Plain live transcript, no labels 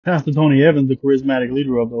Pastor Tony Evans, the charismatic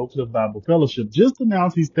leader of the Oak Cliff Bible Fellowship, just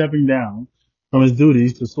announced he's stepping down from his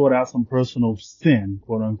duties to sort out some personal sin,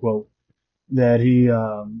 quote unquote, that he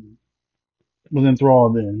was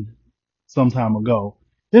enthralled in some time ago.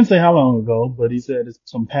 Didn't say how long ago, but he said it's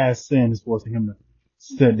some past sin is forcing him to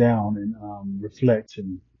sit down and reflect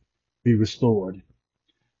and be restored.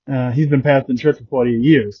 He's been pastoring church for 48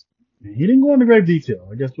 years. And he didn't go into great detail.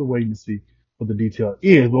 I guess we're waiting to see what the detail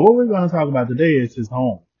is. But what we're going to talk about today is his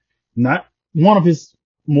home. Not one of his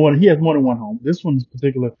he has more than one home. This one's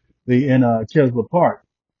particularly in Kessler Park,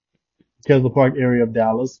 area of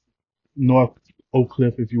Dallas, North Oak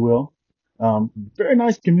Cliff, if you will. Very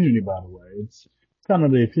nice community, by the way. It's kind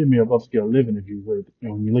of the epitome of upscale living, if you would.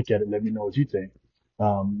 And when you look at it, let me know what you think.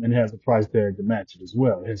 And it has a price tag to match it as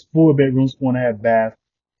well. It has 4 bedrooms, 4.5 baths,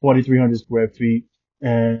 4,300 square feet,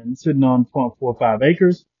 and sitting on 0.45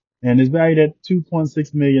 acres, and is valued at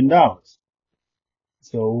 $2.6 million.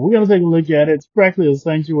 So we're going to take a look at it. It's practically a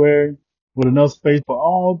sanctuary with enough space for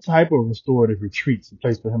all type of restorative retreats, a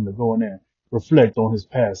place for him to go in there and reflect on his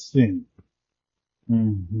past sin.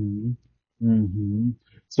 hmm hmm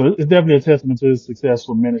So it's definitely a testament to his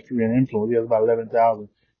successful ministry and influence. He has about 11,000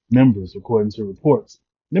 members, according to reports.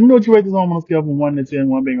 Let me know what you rate this home on a scale from 1 to 10,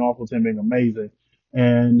 1 being awful, 10 being amazing.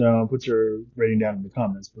 And put your rating down in the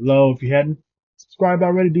comments below. If you hadn't subscribed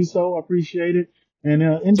already, do so. I appreciate it. And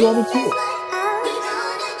enjoy the tour.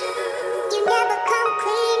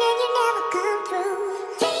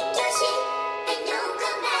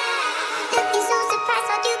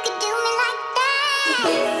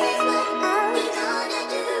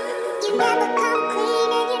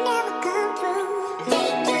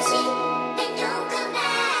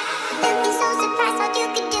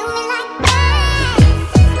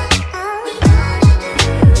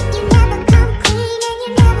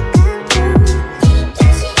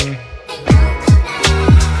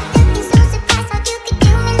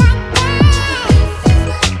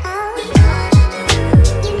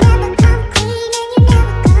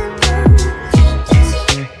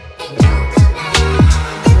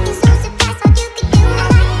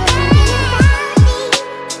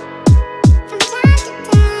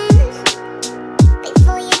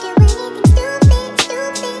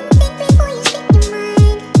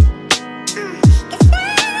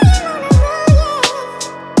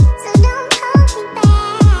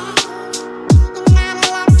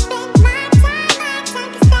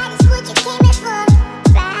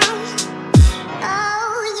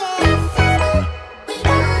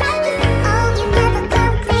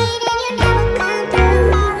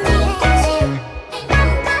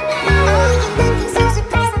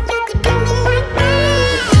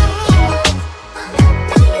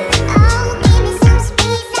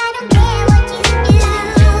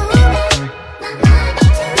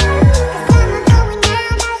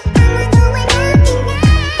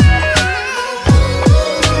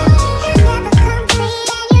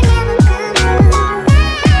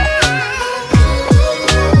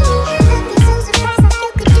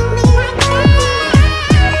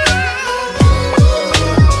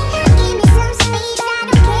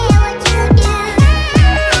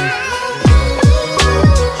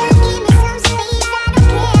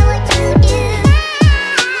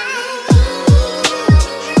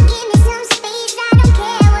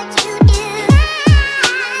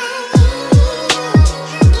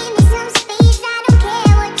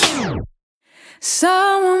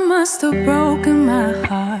 Someone must have broken my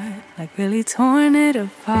heart, like really torn it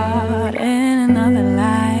apart in another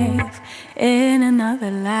life, in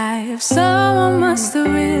another life. Someone must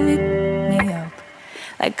have really picked me up,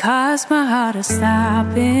 like caused my heart to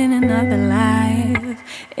stop in another life,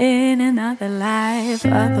 in another life.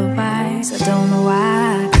 Otherwise, I don't know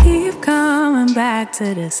why I keep coming back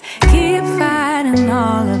to this, keep fighting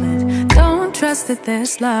all of it. Don't trust that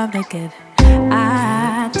there's love to get.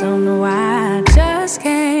 I don't know why, I just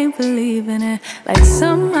can't believe in it. Like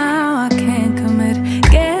somehow I can't commit,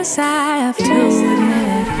 guess I have to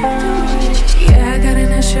admit. Yeah, I got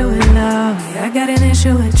an issue with love, yeah, I got an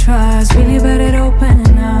issue with trust. Really bad at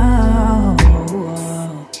opening up.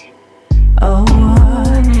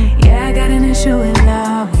 Yeah, I got an issue with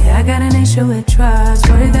love, yeah, I got an issue with trust.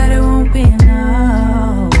 Worried that it won't be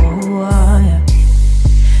enough. Yeah.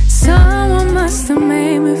 Someone must have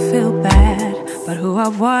made me feel bad about who I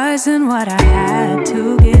was and what I had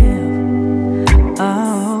to give.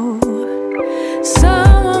 Oh,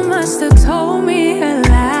 someone must have told me a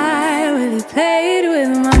lie, really played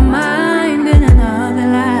with my mind in another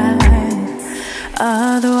life.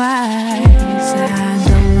 Otherwise, I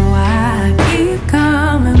don't know why I keep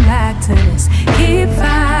coming back to this, keep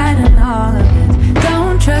fighting all of it.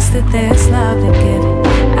 Don't trust that there's love to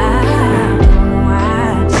get.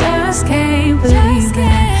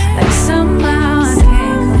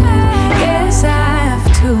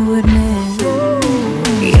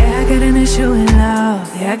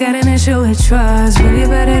 I got an issue with trust. Really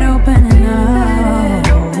bad at opening up.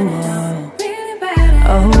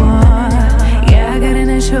 Oh, yeah, I got an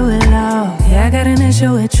issue with love. Yeah, I got an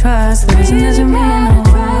issue with trust. The reason that you mean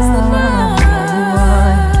no.